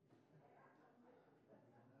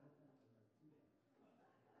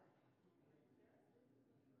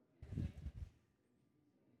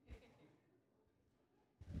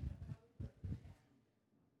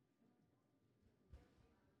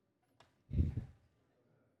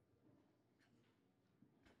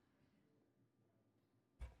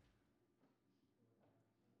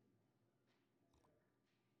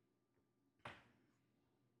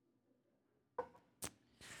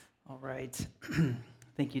All right.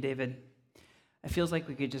 Thank you, David. It feels like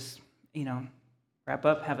we could just, wrap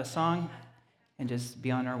up, have a song, and just be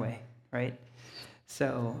on our way, right?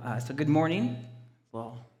 So good morning.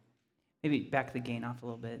 Well, maybe back the gain off a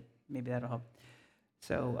little bit. Maybe that'll help.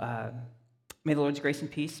 So may the Lord's grace and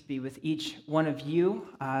peace be with each one of you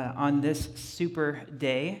on this super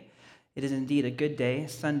day. It is indeed a good day,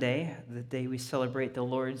 Sunday, the day we celebrate the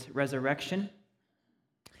Lord's resurrection.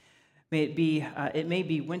 It may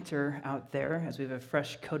be winter out there as we have a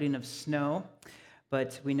fresh coating of snow,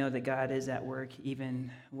 but we know that God is at work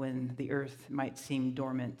even when the earth might seem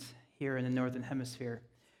dormant here in the northern hemisphere.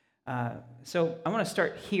 So I want to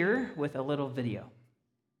start here with a little video.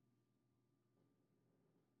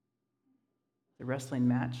 The wrestling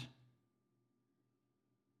match.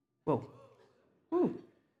 Whoa. Woo.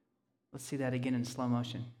 Let's see that again in slow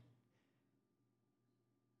motion.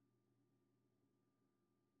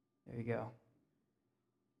 There you go.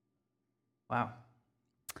 Wow.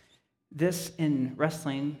 This in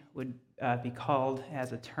wrestling would be called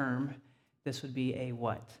as a term, this would be a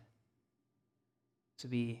what? This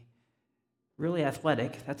would be really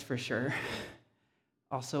athletic, that's for sure.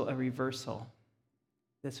 Also a reversal.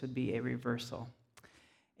 This would be a reversal.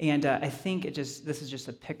 And I think this is just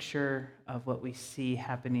a picture of what we see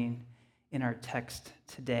happening in our text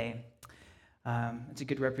today. It's a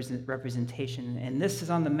good representation, and this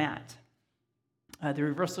is on the mat. The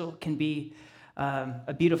reversal can be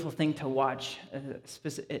a beautiful thing to watch,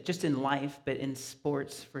 just in life, but in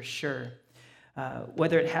sports for sure.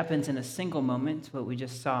 Whether it happens in a single moment, what we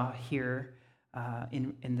just saw here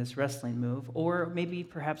in this wrestling move, or maybe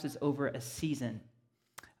perhaps it's over a season.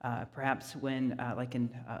 Perhaps when, like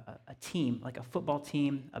in a team, like a football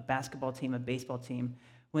team, a basketball team, a baseball team,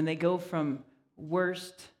 when they go from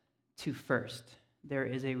worst to first, there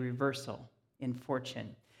is a reversal in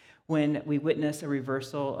fortune. When we witness a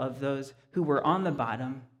reversal of those who were on the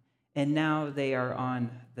bottom and now they are on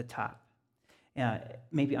the top.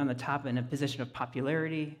 Maybe on the top in a position of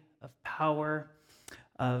popularity, of power,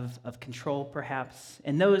 of control perhaps.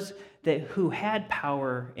 And those who had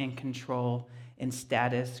power and control and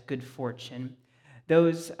status, good fortune,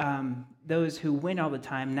 those who win all the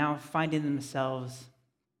time now finding themselves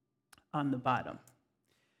on the bottom.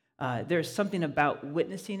 There's something about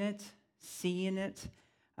witnessing it, seeing it,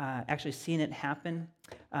 actually seeing it happen.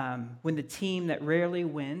 When the team that rarely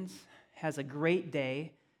wins has a great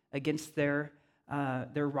day against their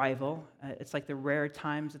rival, it's like the rare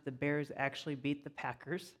times that the Bears actually beat the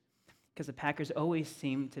Packers, because the Packers always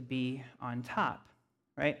seem to be on top,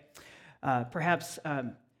 right? Perhaps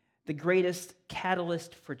the greatest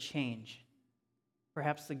catalyst for change,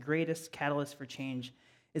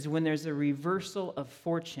 is when there's a reversal of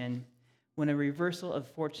fortune, when a reversal of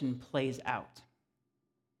fortune plays out.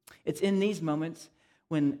 It's in these moments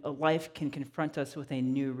when life can confront us with a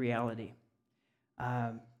new reality.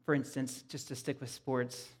 For instance, just to stick with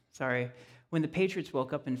sports, when the Patriots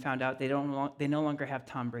woke up and found out they no longer have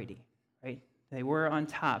Tom Brady, right? They were on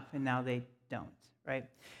top and now they don't, right?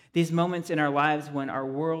 These moments in our lives when our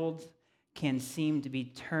world can seem to be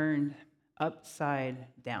turned upside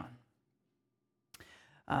down.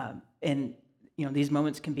 And these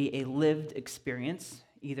moments can be a lived experience,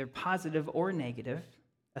 either positive or negative,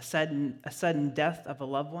 a sudden death of a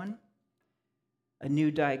loved one, a new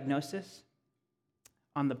diagnosis.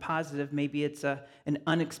 On the positive, maybe it's an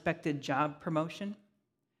unexpected job promotion,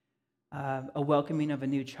 a welcoming of a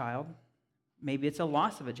new child. Maybe it's a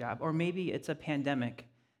loss of a job, or maybe it's a pandemic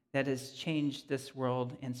that has changed this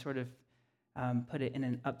world and sort of put it in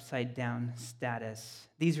an upside-down status.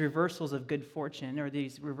 These reversals of good fortune, or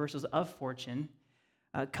these reversals of fortune,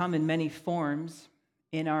 come in many forms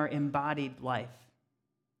in our embodied life.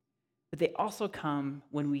 But they also come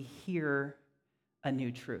when we hear a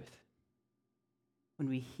new truth. When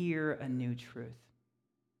we hear a new truth.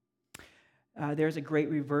 There's a great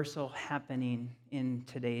reversal happening in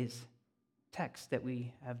today's text that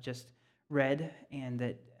we have just read and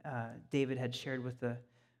that David had shared with the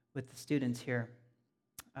students here.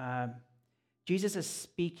 Jesus is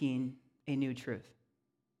speaking a new truth.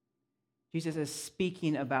 Jesus is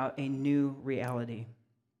speaking about a new reality.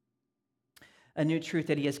 A new truth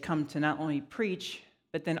that he has come to not only preach,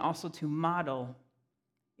 but then also to model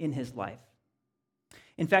in his life.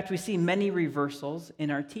 In fact, we see many reversals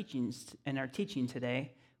in our teaching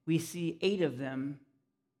today. We see 8 of them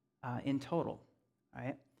in total,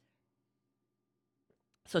 right?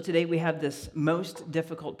 So today we have this most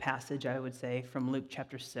difficult passage, I would say, from Luke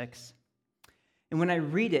chapter 6. And when I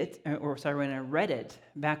read it, when I read it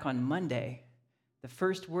back on Monday, the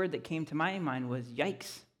first word that came to my mind was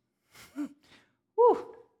yikes. Whew.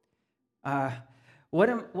 What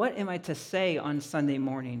am I to say on Sunday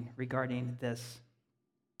morning regarding this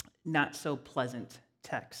not so pleasant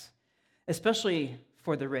text, especially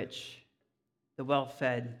for the rich, the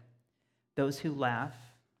well-fed, those who laugh,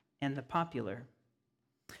 and the popular?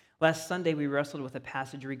 Last Sunday, we wrestled with a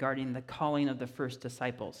passage regarding the calling of the first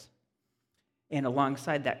disciples, and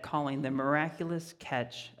alongside that calling, the miraculous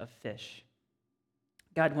catch of fish.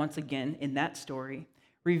 God, once again, in that story,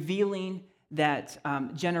 revealing that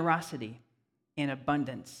generosity and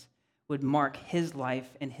abundance would mark his life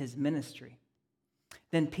and his ministry.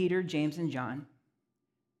 Then Peter, James, and John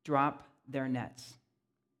drop their nets,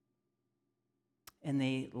 and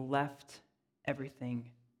they left everything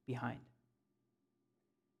behind.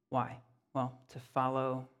 Why? Well, to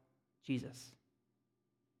follow Jesus.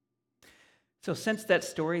 So since that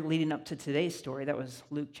story leading up to today's story, that was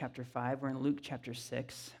Luke chapter 5, we're in Luke chapter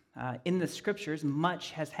 6. In the scriptures,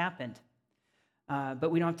 much has happened.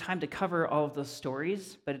 But we don't have time to cover all of those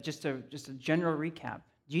stories, but just a general recap.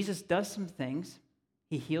 Jesus does some things.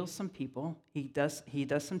 He heals some people. He does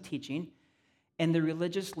some teaching. And the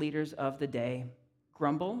religious leaders of the day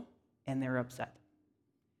grumble, and they're upset.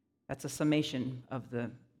 That's a summation of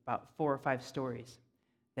the about 4 or 5 stories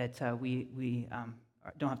that we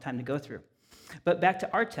don't have time to go through. But back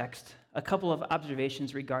to our text, a couple of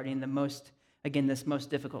observations regarding this most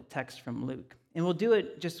difficult text from Luke. And we'll do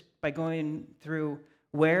it just by going through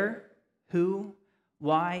where, who,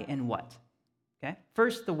 why, and what. Okay?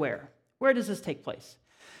 First, the where. Where does this take place?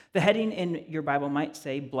 The heading in your Bible might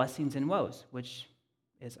say blessings and woes, which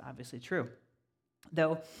is obviously true.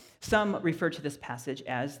 Though some refer to this passage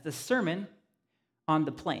as the Sermon on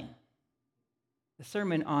the Plain. The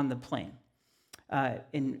Sermon on the Plain.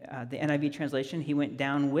 In the NIV translation, he went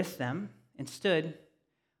down with them and stood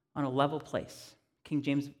on a level place. King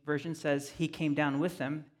James Version says he came down with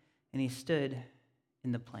them and he stood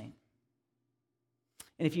in the plain.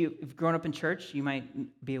 And if you've grown up in church, you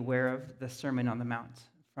might be aware of the Sermon on the Mount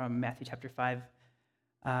from Matthew chapter 5.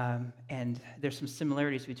 And there's some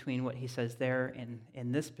similarities between what he says there and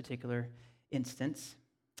in this particular instance.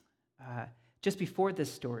 Just before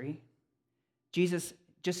this story, Jesus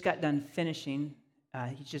just got done finishing,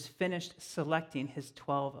 he just finished selecting his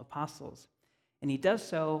 12 apostles. And he does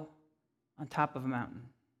so on top of a mountain.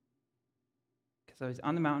 So he's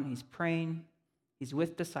on the mountain, he's praying, he's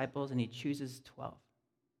with disciples, and he chooses 12.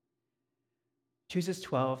 Chooses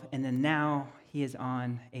 12, and then now he is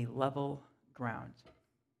on a level ground.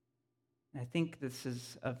 And I think this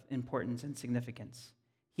is of importance and significance.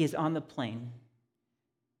 He is on the plain,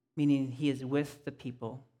 meaning he is with the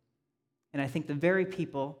people. And I think the very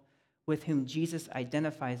people with whom Jesus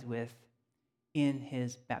identifies with in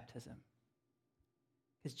his baptism.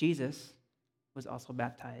 Because Jesus was also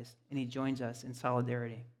baptized, and he joins us in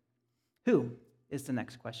solidarity. Who is the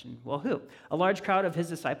next question? Well, who? A large crowd of his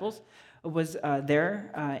disciples was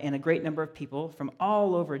there, and a great number of people from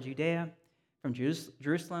all over Judea, from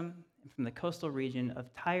Jerusalem, and from the coastal region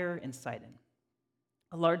of Tyre and Sidon.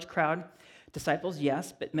 A large crowd, disciples,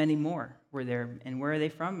 yes, but many more were there. And where are they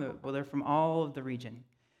from? Well, they're from all of the region.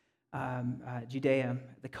 Judea,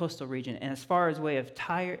 the coastal region, and as far as way of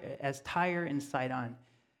Tyre and Sidon,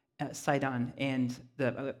 and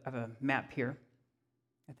I have a map here,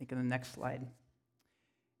 I think in the next slide.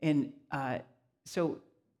 And so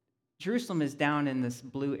Jerusalem is down in this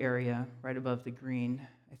blue area right above the green,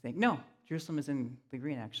 I think. No, Jerusalem is in the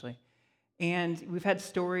green, actually. And we've had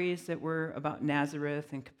stories that were about Nazareth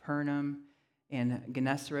and Capernaum and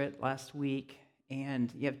Gennesaret last week,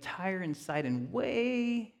 and you have Tyre and Sidon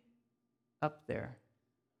way up there.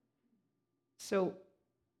 So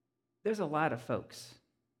there's a lot of folks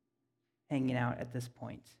hanging out at this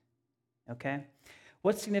point, okay?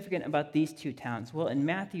 What's significant about these two towns? Well, in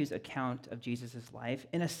Matthew's account of Jesus' life,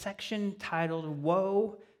 in a section titled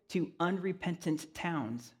Woe to Unrepentant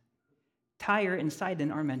Towns, Tyre and Sidon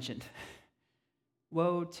are mentioned.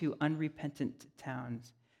 Woe to unrepentant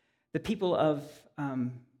towns. The people of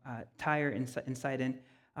Tyre and Sidon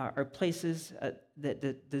are places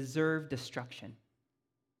that deserve destruction.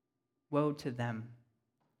 Woe to them.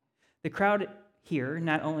 The crowd here,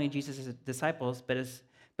 not only Jesus' disciples, but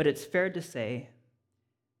it's fair to say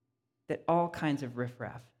that all kinds of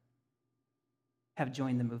riffraff have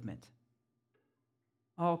joined the movement.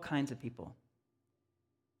 All kinds of people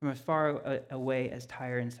from as far away as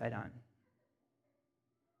Tyre and Sidon.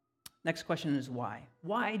 Next question is why?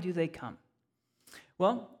 Why do they come?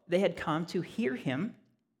 Well, they had come to hear him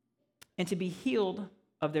and to be healed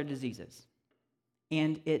of their diseases.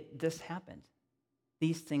 And this happened.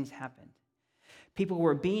 These things happened. People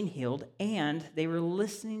were being healed, and they were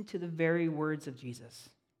listening to the very words of Jesus.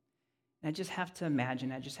 And I just have to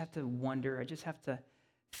imagine, I just have to wonder, I just have to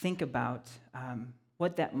think about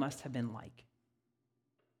what that must have been like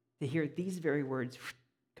to hear these very words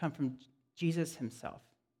come from Jesus himself.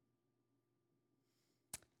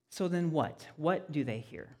 So then what? What do they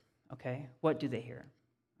hear? Okay, what do they hear?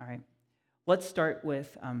 All right, let's start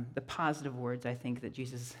with the positive words I think that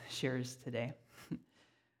Jesus shares today.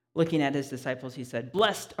 Looking at his disciples, he said,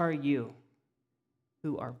 "Blessed are you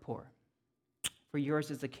who are poor, for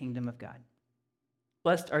yours is the kingdom of God.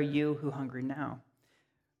 Blessed are you who hunger now,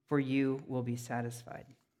 for you will be satisfied.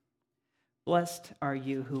 Blessed are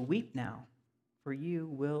you who weep now, for you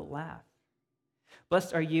will laugh.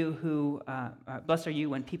 Blessed are you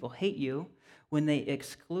when people hate you, when they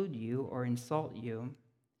exclude you or insult you,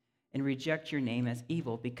 and reject your name as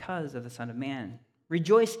evil because of the Son of Man.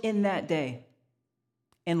 Rejoice in that day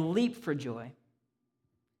and leap for joy,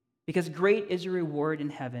 because great is your reward in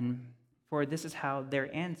heaven, for this is how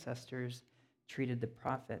their ancestors treated the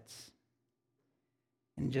prophets."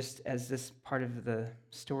 And just as this part of the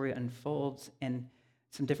story unfolds in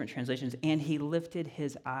some different translations, "and he lifted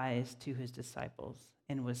his eyes to his disciples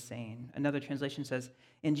and was saying," another translation says,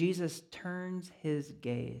 "and Jesus turns his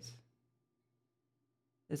gaze."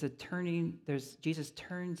 Jesus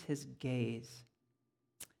turns his gaze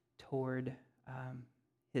toward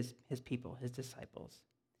his people, his disciples.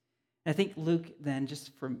 And I think Luke then,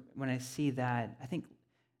 just from when I see that, I think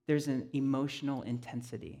there's an emotional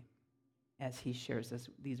intensity as he shares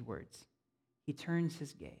these words. He turns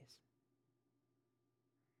his gaze.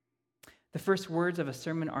 The first words of a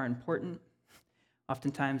sermon are important.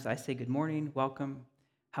 Oftentimes I say good morning, welcome,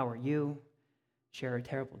 how are you, share a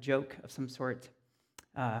terrible joke of some sort,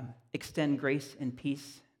 extend grace and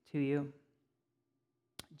peace to you.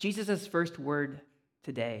 Jesus' first word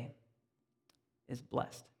today is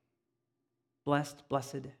blessed. Blessed,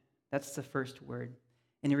 blessed, that's the first word.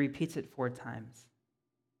 And he repeats it 4 times.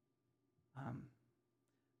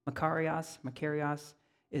 Makarios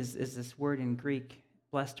is this word in Greek,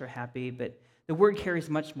 blessed or happy, but the word carries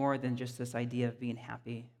much more than just this idea of being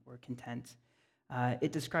happy or content.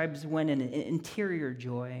 It describes when an interior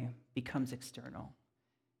joy becomes external,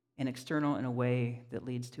 and external in a way that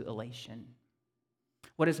leads to elation.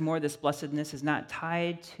 What is more, this blessedness is not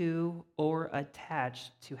tied to or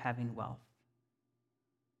attached to having wealth.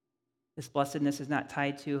 This blessedness is not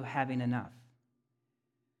tied to having enough,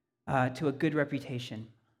 to a good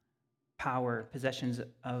reputation, power, possessions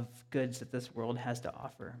of goods that this world has to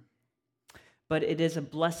offer. But it is a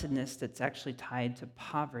blessedness that's actually tied to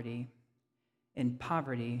poverty, and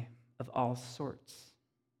poverty of all sorts,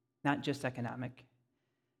 not just economic,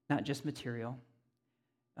 not just material,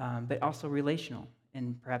 but also relational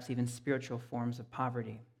and perhaps even spiritual forms of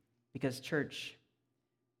poverty. Because, church,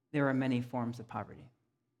 there are many forms of poverty.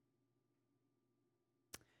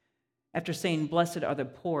 After saying, "Blessed are the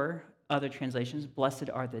poor," other translations, "Blessed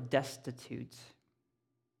are the destitute."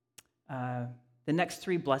 The next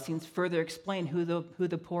 3 blessings further explain who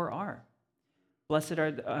the poor are. Blessed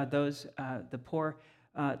are the poor.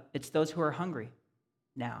 It's those who are hungry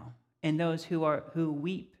now, and those who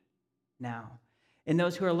weep now, and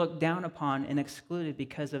those who are looked down upon and excluded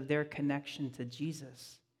because of their connection to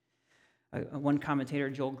Jesus. One commentator,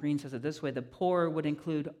 Joel Green, says it this way: the poor would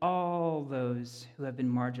include all those who have been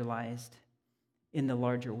marginalized in the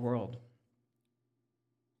larger world.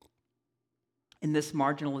 And this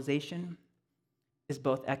marginalization is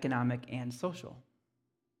both economic and social.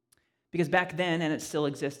 Because back then, and it still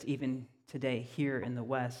exists even today here in the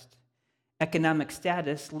West, economic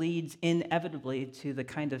status leads inevitably to the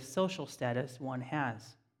kind of social status one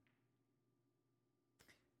has.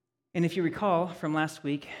 And if you recall from last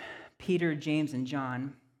week, Peter, James, and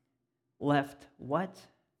John left what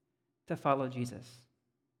to follow Jesus?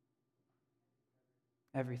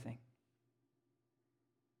 Everything.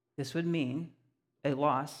 This would mean a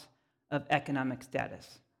loss of economic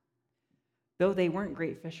status. Though they weren't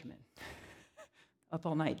great fishermen, up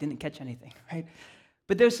all night, didn't catch anything, right?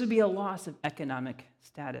 But this would be a loss of economic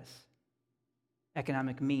status,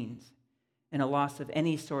 economic means, and a loss of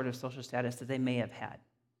any sort of social status that they may have had.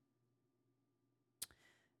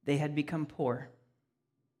 They had become poor,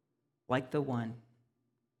 like the one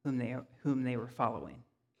whom they were following.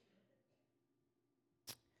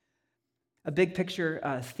 A big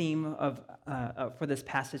picture theme for this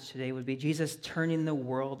passage today would be Jesus turning the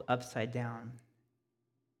world upside down,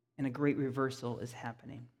 and a great reversal is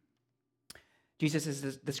happening. Jesus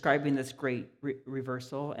is describing this great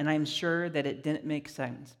reversal, and I'm sure that it didn't make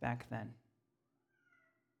sense back then.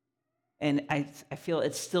 And I feel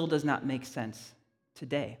it still does not make sense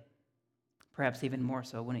today. Perhaps even more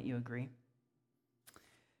so, wouldn't you agree?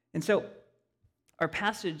 And so Our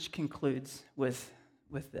passage concludes with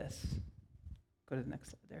this. Go to the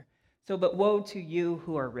next slide there. So, but woe to you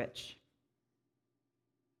who are rich,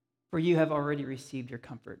 for you have already received your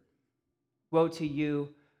comfort. Woe to you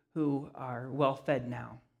who are well fed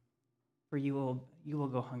now, for you will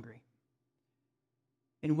go hungry.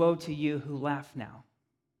 And woe to you who laugh now,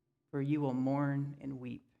 for you will mourn and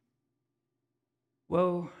weep.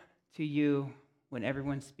 Woe to you when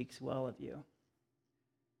everyone speaks well of you,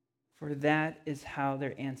 for that is how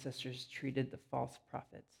their ancestors treated the false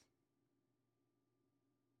prophets.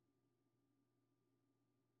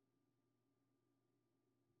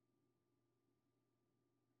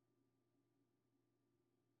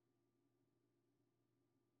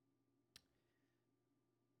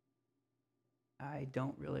 I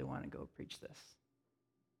don't really want to go preach this.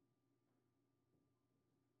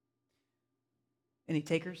 Any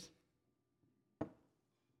takers?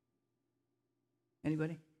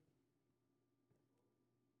 Anybody?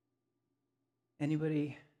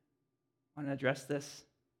 Anybody want to address this?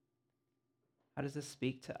 How does this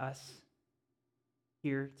speak to us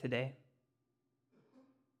here today?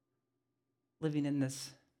 Living in this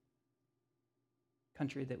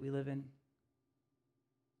country that we live in.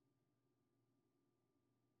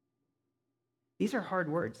 These are hard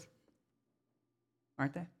words,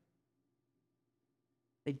 aren't they?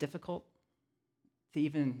 They're difficult to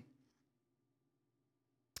even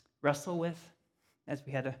wrestle with, as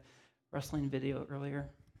we had a wrestling video earlier.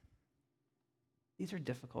 These are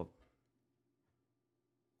difficult.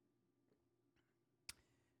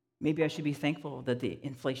 Maybe I should be thankful that the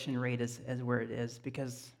inflation rate is where it is,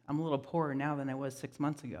 because I'm a little poorer now than I was 6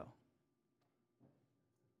 months ago.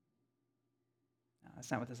 No, that's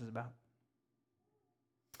not what this is about.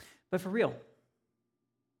 But for real,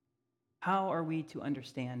 how are we to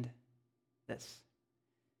understand this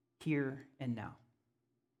here and now?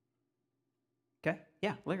 Okay?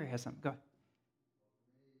 Yeah, Larry has something. Go ahead.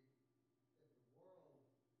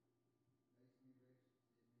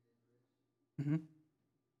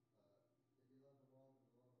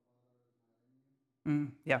 Mm-hmm.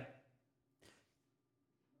 Yeah.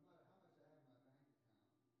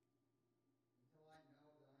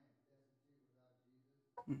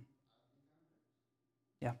 Mm,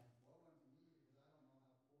 yeah.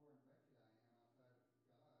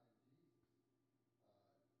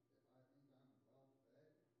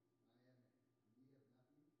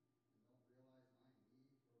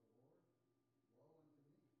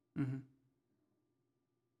 Mm-hmm.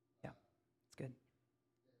 Yeah. It's good.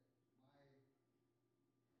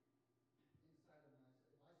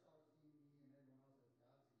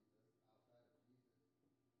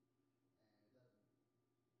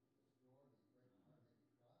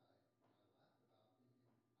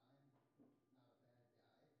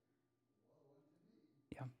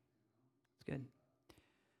 Yeah. It's good.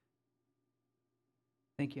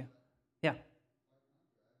 Thank you. Yeah.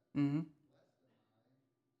 Mm-hmm.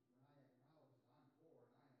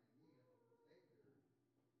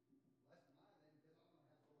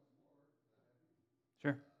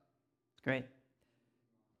 Sure. It's great.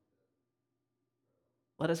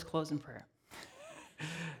 Let us close in prayer.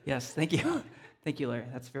 Yes, thank you. Thank you, Larry.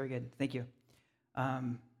 That's very good. Thank you.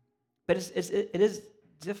 But it is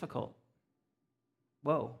difficult.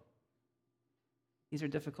 Whoa. These are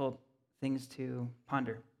difficult things to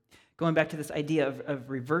ponder. Going back to this idea of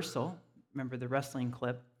reversal, remember the wrestling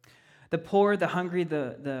clip. The poor, the hungry,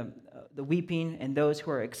 the weeping, and those who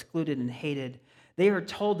are excluded and hated, they are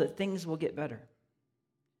told that things will get better.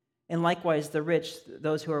 And likewise, the rich,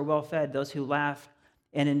 those who are well-fed, those who laugh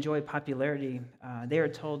and enjoy popularity, they are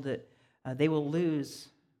told that they will lose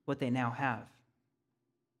what they now have.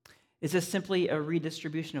 Is this simply a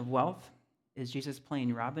redistribution of wealth? Is Jesus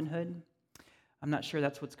playing Robin Hood? I'm not sure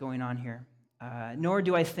that's what's going on here. Nor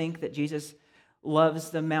do I think that Jesus loves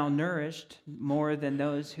the malnourished more than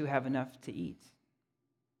those who have enough to eat.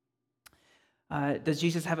 Does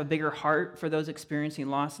Jesus have a bigger heart for those experiencing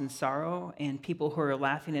loss and sorrow and people who are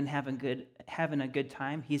laughing and having a good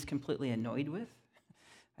time he's completely annoyed with?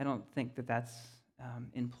 I don't think that that's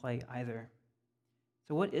in play either.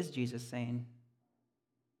 So what is Jesus saying?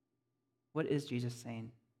 What is Jesus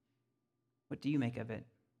saying? What do you make of it?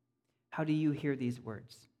 How do you hear these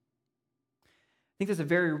words? I think there's a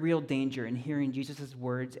very real danger in hearing Jesus'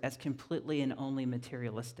 words as completely and only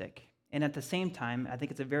materialistic. And at the same time, I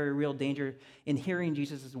think it's a very real danger in hearing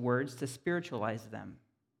Jesus' words to spiritualize them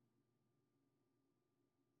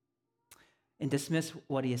and dismiss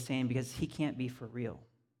what he is saying because he can't be for real.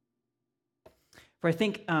 For I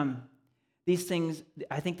think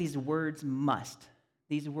these words must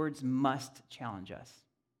challenge us.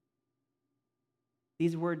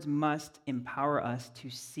 These words must empower us to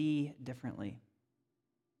see differently.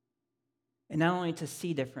 And not only to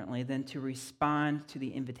see differently, then to respond to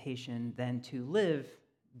the invitation, then to live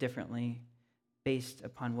differently based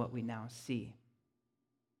upon what we now see.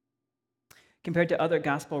 Compared to other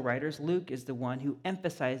gospel writers, Luke is the one who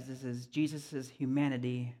emphasizes Jesus'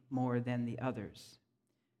 humanity more than the others.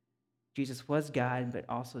 Jesus was God, but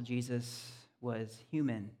also Jesus was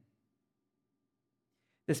human.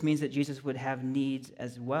 This means that Jesus would have needs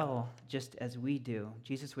as well, just as we do.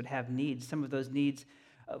 Jesus would have needs. Some of those needs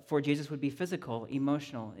for Jesus would be physical,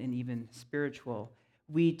 emotional, and even spiritual.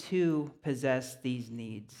 We too possess these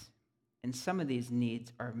needs, and some of these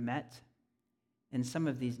needs are met, and some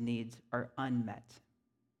of these needs are unmet.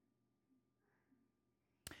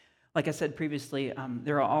 Like I said previously,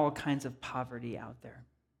 there are all kinds of poverty out there.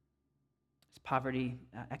 There's poverty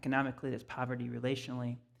economically, there's poverty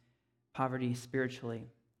relationally, poverty spiritually.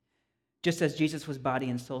 Just as Jesus was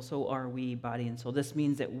body and soul, so are we body and soul. This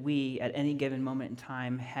means that we, at any given moment in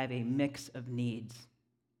time, have a mix of needs.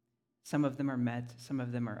 Some of them are met, some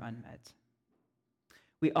of them are unmet.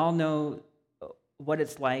 We all know what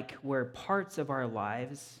it's like where parts of our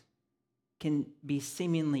lives can be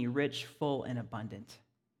seemingly rich, full, and abundant.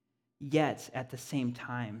 Yet, at the same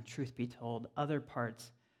time, truth be told, other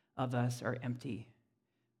parts of us are empty,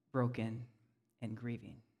 broken, and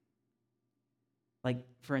grieving. Like,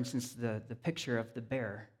 for instance, the picture of the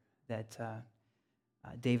bear that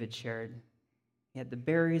David shared. He had the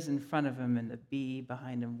berries in front of him and the bee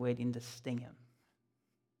behind him waiting to sting him,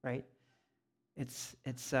 right? This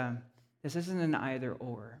isn't an either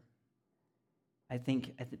or, I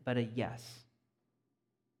think, but a yes.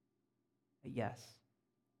 A yes.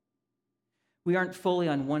 We aren't fully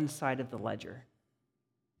on one side of the ledger.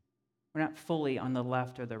 We're not fully on the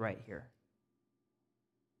left or the right here.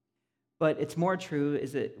 But it's more true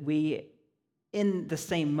is that we, in the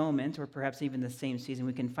same moment, or perhaps even the same season,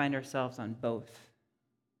 we can find ourselves on both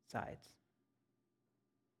sides.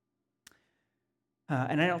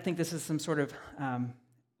 And I don't think this is some sort of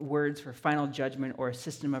words for final judgment or a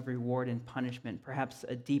system of reward and punishment. Perhaps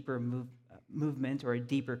a deeper movement or a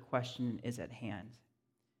deeper question is at hand.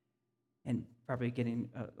 And probably getting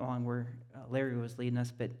along where Larry was leading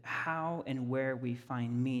us, but how and where we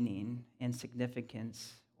find meaning and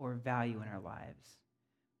significance or value in our lives.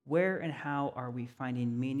 Where and how are we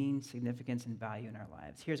finding meaning, significance, and value in our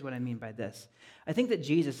lives? Here's what I mean by this. I think that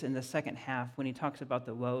Jesus, in the second half, when he talks about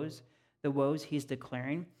the woes he's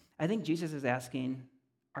declaring, I think Jesus is asking,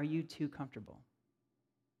 are you too comfortable?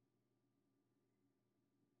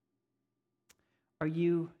 Are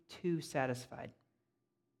you too satisfied?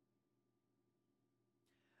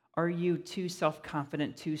 Are you too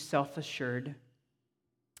self-confident, too self-assured,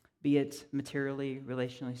 be it materially,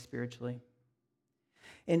 relationally, spiritually?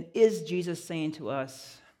 And is Jesus saying to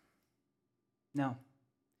us, no,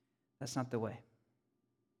 that's not the way.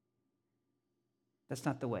 That's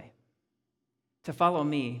not the way. To follow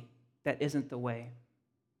me, that isn't the way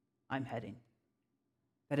I'm heading.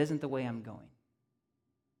 That isn't the way I'm going.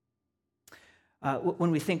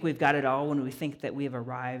 When we think we've got it all, when we think that we have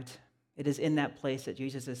arrived, it is in that place that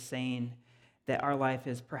Jesus is saying that our life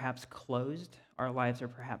is perhaps closed, our lives are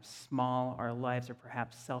perhaps small, our lives are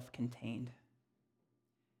perhaps self-contained.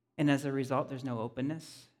 And as a result, there's no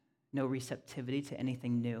openness, no receptivity to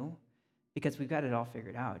anything new, because we've got it all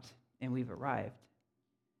figured out and we've arrived.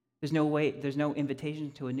 There's no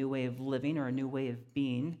invitation to a new way of living or a new way of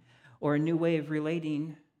being or a new way of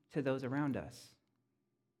relating to those around us.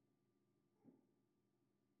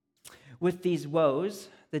 With these woes,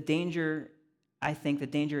 the danger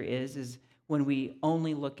is when we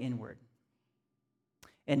only look inward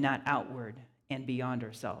and not outward and beyond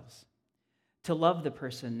ourselves. To love the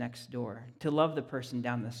person next door, to love the person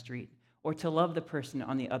down the street, or to love the person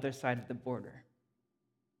on the other side of the border.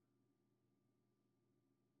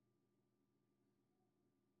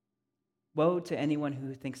 Woe to anyone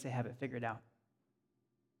who thinks they have it figured out.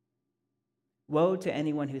 Woe to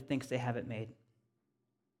anyone who thinks they have it made.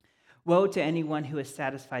 Woe to anyone who is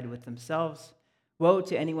satisfied with themselves. Woe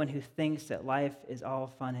to anyone who thinks that life is all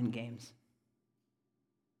fun and games.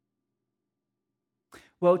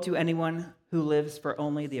 Woe to anyone who lives for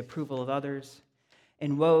only the approval of others.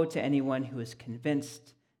 And woe to anyone who is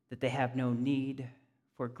convinced that they have no need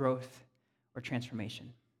for growth or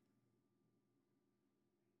transformation.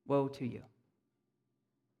 Woe to you.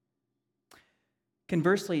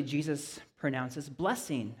 Conversely, Jesus pronounces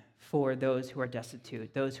blessing for those who are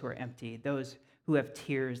destitute, those who are empty, those who have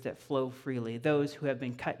tears that flow freely, those who have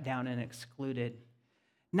been cut down and excluded.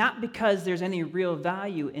 Not because there's any real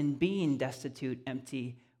value in being destitute,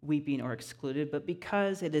 empty, weeping, or excluded, but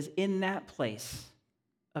because it is in that place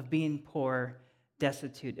of being poor,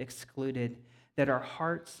 destitute, excluded, that our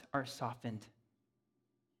hearts are softened,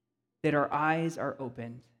 that our eyes are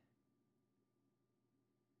opened,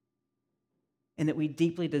 and that we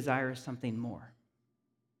deeply desire something more.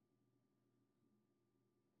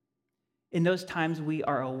 In those times, we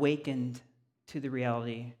are awakened to the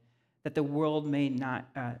reality that the world may not,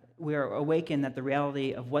 we are awakened that the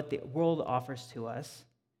reality of what the world offers to us,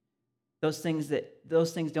 those things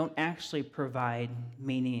don't actually provide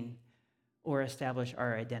meaning or establish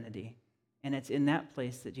our identity. And it's in that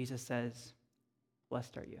place that Jesus says,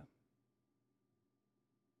 "Blessed are you.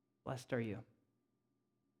 Blessed are you."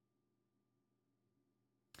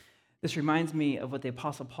 This reminds me of what the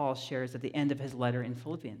Apostle Paul shares at the end of his letter in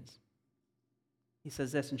Philippians. He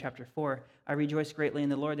says this in chapter 4, "I rejoice greatly in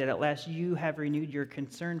the Lord that at last you have renewed your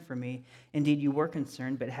concern for me. Indeed, you were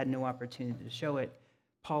concerned, but had no opportunity to show it."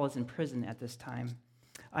 Paul is in prison at this time.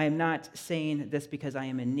 "I am not saying this because I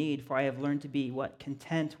am in need, for I have learned to be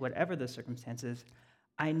content, whatever the circumstances.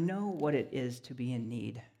 I know what it is to be in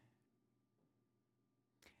need,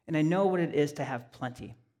 and I know what it is to have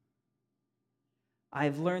plenty. I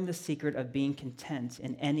have learned the secret of being content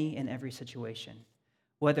in any and every situation,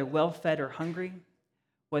 whether well-fed or hungry,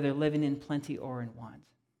 whether living in plenty or in want.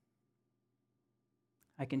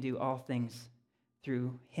 I can do all things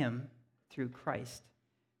through him, through Christ,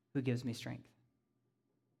 who gives me strength."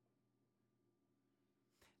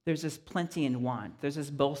 There's this plenty and want. There's this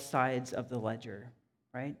both sides of the ledger,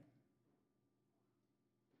 right?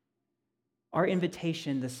 Our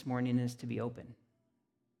invitation this morning is to be open,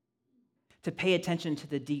 to pay attention to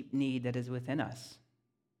the deep need that is within us.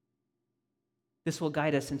 This will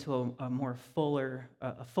guide us into a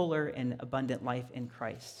fuller and abundant life in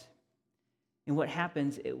Christ. And what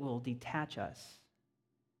happens, it will detach us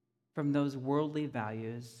from those worldly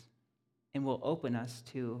values and will open us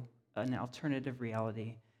to an alternative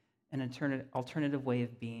reality, an alternative way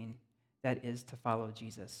of being that is to follow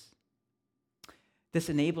Jesus. This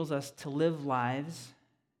enables us to live lives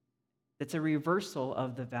that's a reversal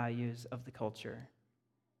of the values of the culture,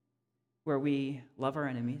 where we love our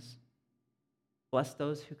enemies, bless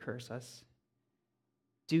those who curse us,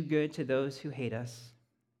 do good to those who hate us,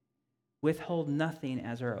 withhold nothing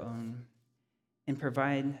as our own, and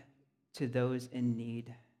provide to those in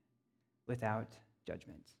need without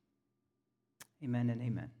judgment. Amen and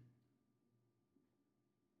amen.